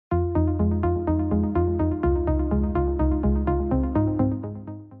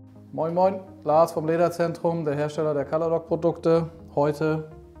Moin Moin, Lars vom Lederzentrum, der Hersteller der COLOURLOCK Produkte. Heute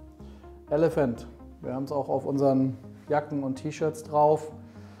Lederfett. Wir haben es auch auf unseren Jacken und T-Shirts drauf.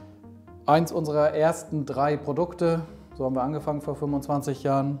 Eins unserer ersten 3 Produkte, so haben wir angefangen vor 25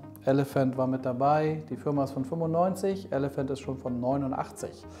 Jahren. Lederfett war mit dabei, die Firma ist von 95, Lederfett ist schon von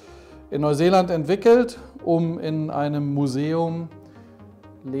 89. In Neuseeland entwickelt, um in einem Museum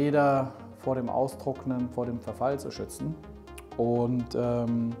Leder vor dem Austrocknen, vor dem Verfall zu schützen. Und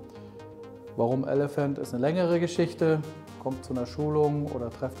warum Lederfett ist eine längere Geschichte. Kommt zu einer Schulung oder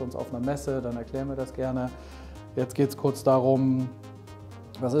trefft uns auf einer Messe, dann erklären wir das gerne. Jetzt geht es kurz darum,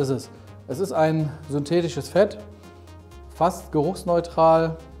 was ist es? Es ist ein synthetisches Fett, fast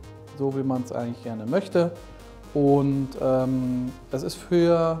geruchsneutral, so wie man es eigentlich gerne möchte. Und es ist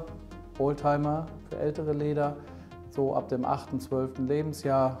für Oldtimer, für ältere Leder, so ab dem 8., 12.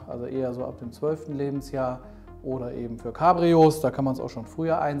 Lebensjahr, also eher so ab dem 12. Lebensjahr. Oder eben für Cabrios, da kann man es auch schon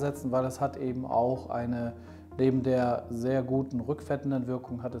früher einsetzen, weil es hat eben auch eine, neben der sehr guten rückfettenden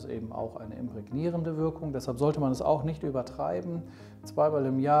Wirkung, hat es eben auch eine imprägnierende Wirkung. Deshalb sollte man es auch nicht übertreiben. 2-mal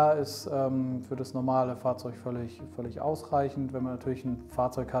im Jahr ist für das normale Fahrzeug völlig ausreichend. Wenn man natürlich ein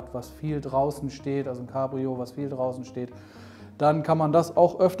Fahrzeug hat, was viel draußen steht, also ein Cabrio, was viel draußen steht, dann kann man das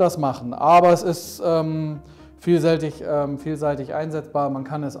auch öfters machen. Aber es ist vielseitig einsetzbar. Man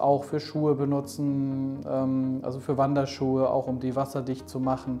kann es auch für Schuhe benutzen, also für Wanderschuhe, auch um die wasserdicht zu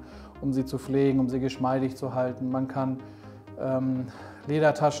machen, um sie zu pflegen, um sie geschmeidig zu halten. Man kann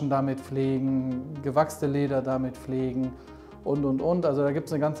Ledertaschen damit pflegen, gewachste Leder damit pflegen und. Also da gibt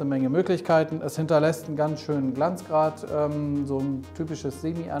es eine ganze Menge Möglichkeiten. Es hinterlässt einen ganz schönen Glanzgrad, so ein typisches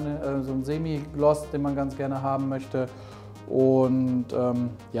Semi-Gloss, den man ganz gerne haben möchte. Und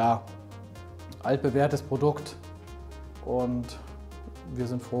ja, altbewährtes Produkt und wir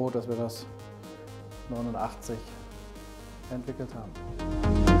sind froh, dass wir das 89 entwickelt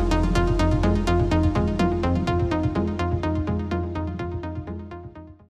haben.